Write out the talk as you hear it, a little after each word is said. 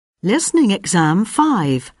Listening Exam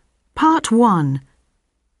 5, Part 1.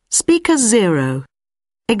 Speaker 0.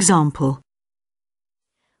 Example.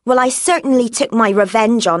 Well, I certainly took my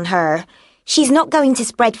revenge on her. She's not going to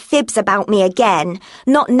spread fibs about me again,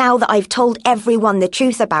 not now that I've told everyone the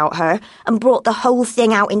truth about her and brought the whole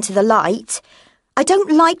thing out into the light. I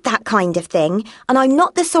don't like that kind of thing, and I'm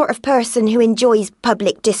not the sort of person who enjoys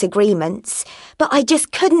public disagreements, but I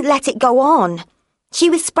just couldn't let it go on. She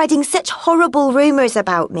was spreading such horrible rumours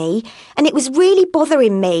about me, and it was really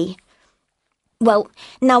bothering me. Well,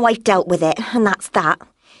 now I've dealt with it, and that's that.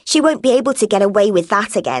 She won't be able to get away with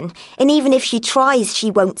that again, and even if she tries, she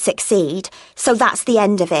won't succeed, so that's the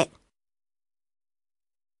end of it.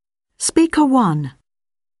 Speaker 1.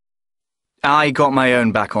 I got my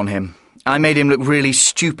own back on him. I made him look really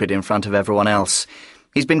stupid in front of everyone else.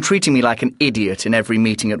 He's been treating me like an idiot in every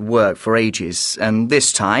meeting at work for ages, and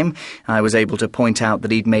this time I was able to point out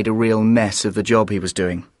that he'd made a real mess of the job he was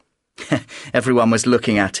doing. Everyone was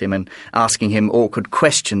looking at him and asking him awkward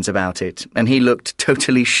questions about it, and he looked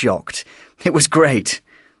totally shocked. It was great.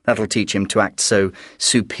 That'll teach him to act so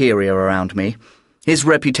superior around me. His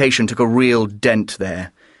reputation took a real dent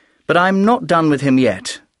there. But I'm not done with him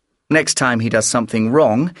yet. Next time he does something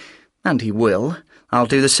wrong, and he will, I'll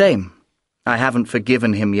do the same. I haven't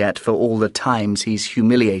forgiven him yet for all the times he's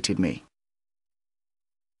humiliated me.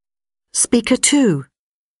 Speaker 2.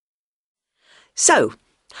 So,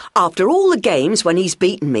 after all the games when he's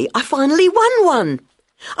beaten me, I finally won one.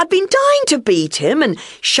 I'd been dying to beat him and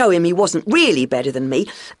show him he wasn't really better than me,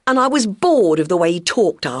 and I was bored of the way he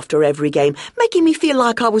talked after every game, making me feel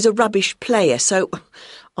like I was a rubbish player, so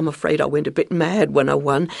I'm afraid I went a bit mad when I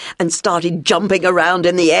won and started jumping around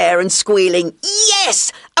in the air and squealing,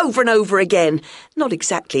 "Yes!" over and over again. Not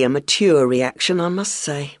exactly a mature reaction, I must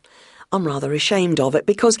say. I'm rather ashamed of it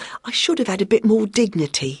because I should have had a bit more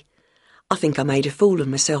dignity. I think I made a fool of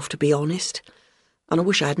myself, to be honest, and I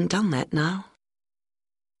wish I hadn't done that now.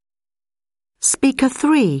 Speaker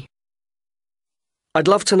 3. I'd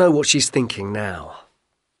love to know what she's thinking now.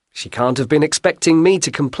 She can't have been expecting me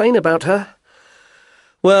to complain about her.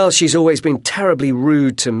 Well, she's always been terribly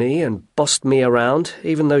rude to me and bossed me around,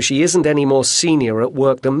 even though she isn't any more senior at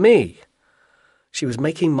work than me. She was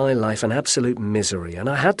making my life an absolute misery, and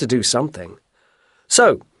I had to do something.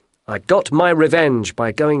 So, I got my revenge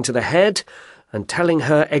by going to the head and telling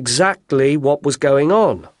her exactly what was going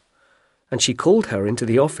on. And she called her into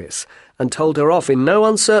the office and told her off in no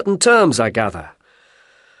uncertain terms, I gather.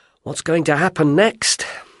 What's going to happen next?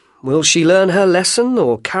 Will she learn her lesson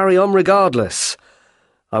or carry on regardless?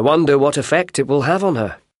 I wonder what effect it will have on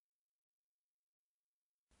her.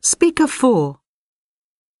 Speaker 4.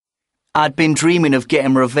 I'd been dreaming of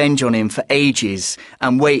getting revenge on him for ages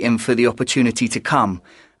and waiting for the opportunity to come.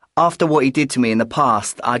 After what he did to me in the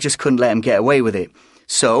past, I just couldn't let him get away with it.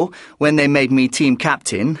 So, when they made me team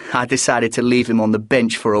captain, I decided to leave him on the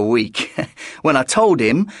bench for a week. When I told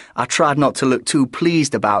him, I tried not to look too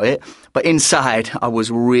pleased about it, but inside I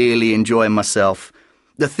was really enjoying myself.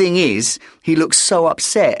 The thing is, he looked so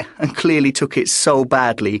upset and clearly took it so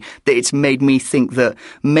badly that it's made me think that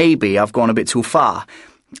maybe I've gone a bit too far.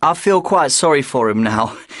 I feel quite sorry for him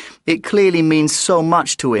now. It clearly means so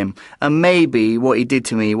much to him, and maybe what he did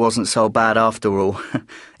to me wasn't so bad after all.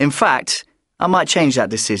 In fact, I might change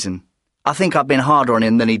that decision. I think I've been harder on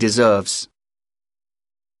him than he deserves.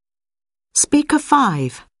 Speaker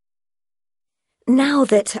 5. Now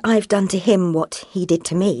that I've done to him what he did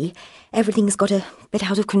to me, everything's got a bit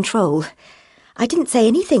out of control. I didn't say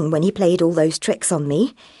anything when he played all those tricks on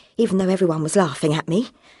me, even though everyone was laughing at me.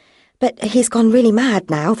 But he's gone really mad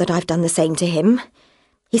now that I've done the same to him.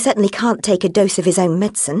 He certainly can't take a dose of his own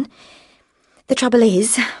medicine. The trouble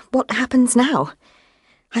is, what happens now?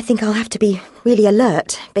 I think I'll have to be really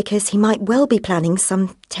alert, because he might well be planning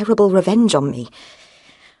some terrible revenge on me.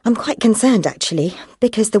 I'm quite concerned, actually,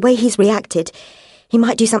 because the way he's reacted, he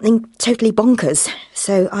might do something totally bonkers,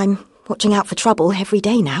 so I'm watching out for trouble every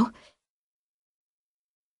day now.